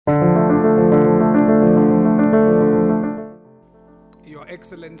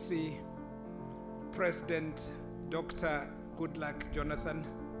Excellency President Dr. Goodluck Jonathan,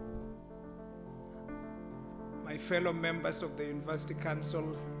 my fellow members of the University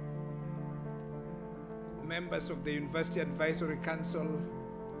Council, members of the University Advisory Council,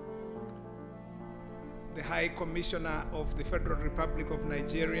 the High Commissioner of the Federal Republic of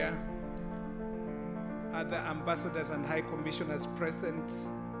Nigeria, other ambassadors and high commissioners present,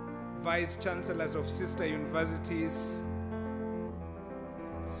 vice chancellors of sister universities,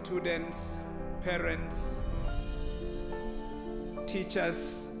 students, parents,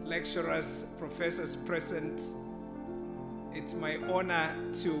 teachers, lecturers, professors present. It's my honor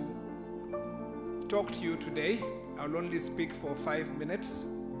to talk to you today. I'll only speak for 5 minutes.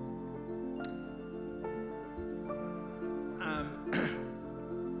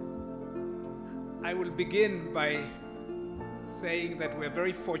 I will begin by saying that we're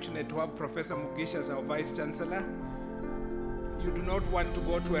very fortunate to have Professor Mugisha as our Vice Chancellor. You do not want to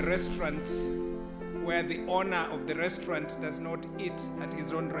go to a restaurant where the owner of the restaurant does not eat at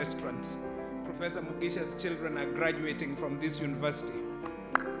his own restaurant. Professor Mugisha's children are graduating from this university.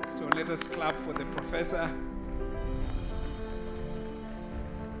 So let us clap for the professor.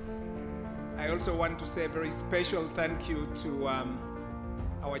 I also want to say a very special thank you to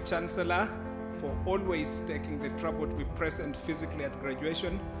our Chancellor for always taking the trouble to be present physically at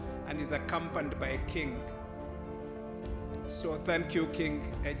graduation, and is accompanied by a king. So thank you, King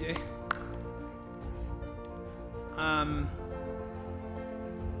Eje.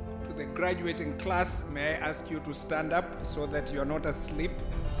 To the graduating class, may I ask you to stand up so that you're not asleep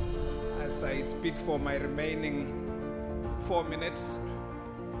as I speak for my remaining 4 minutes.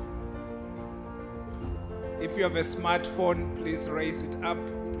 If you have a smartphone, please raise it up.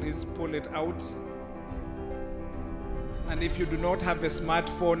 Please pull it out. And if you do not have a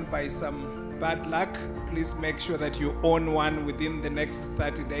smartphone by some bad luck, please make sure that you own one within the next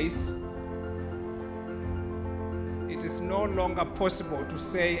 30 days. It is no longer possible to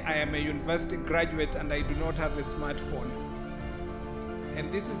say I am a university graduate and I do not have a smartphone.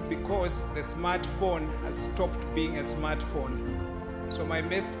 And this is because the smartphone has stopped being a smartphone. So my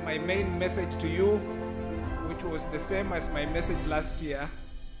main message to you, which was the same as my message last year,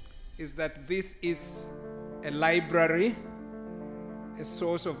 is that this is a library, a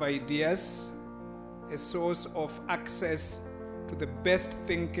source of ideas, a source of access to the best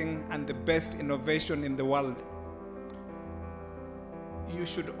thinking and the best innovation in the world. You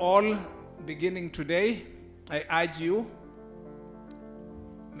should all, beginning today, I urge you,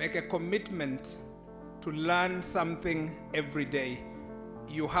 make a commitment to learn something every day.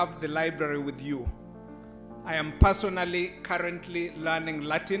 You have the library with you. I am personally currently learning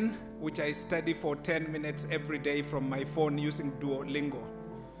Latin, which I study for 10 minutes every day from my phone using Duolingo.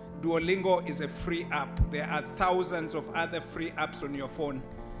 Duolingo is a free app. There are thousands of other free apps on your phone.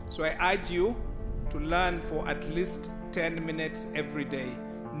 So I urge you to learn for at least 10 minutes every day.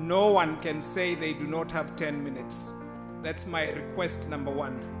 No one can say they do not have 10 minutes. That's my request number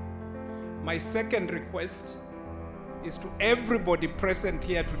one. My second request is to everybody present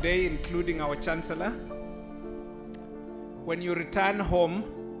here today, including our Chancellor. When you return home,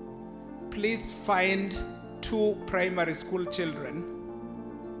 please find 2 primary school children.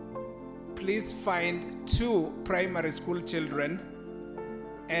 Please find 2 primary school children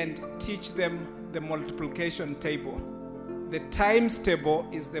and teach them the multiplication table. The times table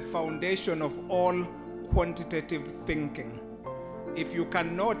is the foundation of all quantitative thinking. If you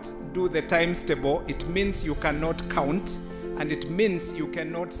cannot do the times table, it means you cannot count, and it means you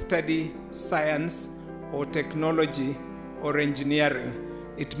cannot study science or technology or engineering.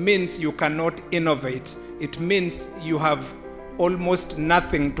 It means you cannot innovate. It means you have almost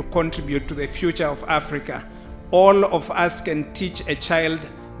nothing to contribute to the future of Africa. All of us can teach a child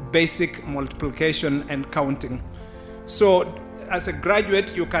basic multiplication and counting. So as a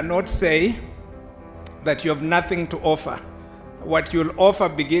graduate, you cannot say that you have nothing to offer. What you'll offer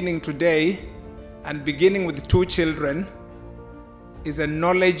beginning today and beginning with 2 children is a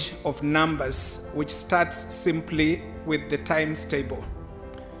knowledge of numbers, which starts simply with the times table.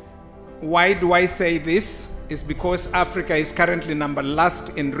 Why do I say this? Is because Africa is currently number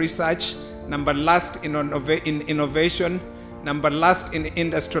last in research, number last in innovation, number last in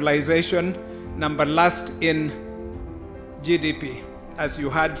industrialization, number last in GDP, as you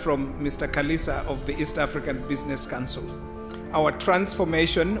heard from Mr. Kalisa of the East African Business Council. Our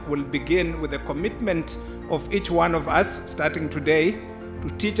transformation will begin with a commitment of each one of us, starting today, to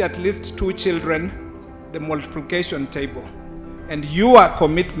teach at least 2 children the multiplication table. And your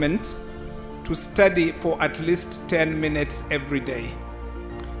commitment to study for at least 10 minutes every day.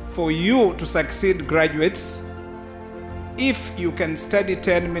 For you to succeed, graduates, if you can study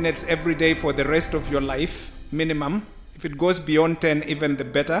 10 minutes every day for the rest of your life, minimum, if it goes beyond 10, even the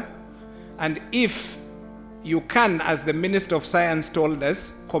better. And if you can, as the Minister of Science told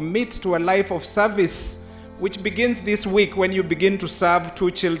us, commit to a life of service, which begins this week when you begin to serve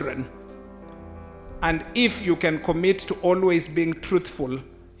 2 children. And if you can commit to always being truthful,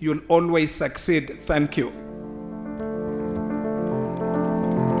 you'll always succeed. Thank you.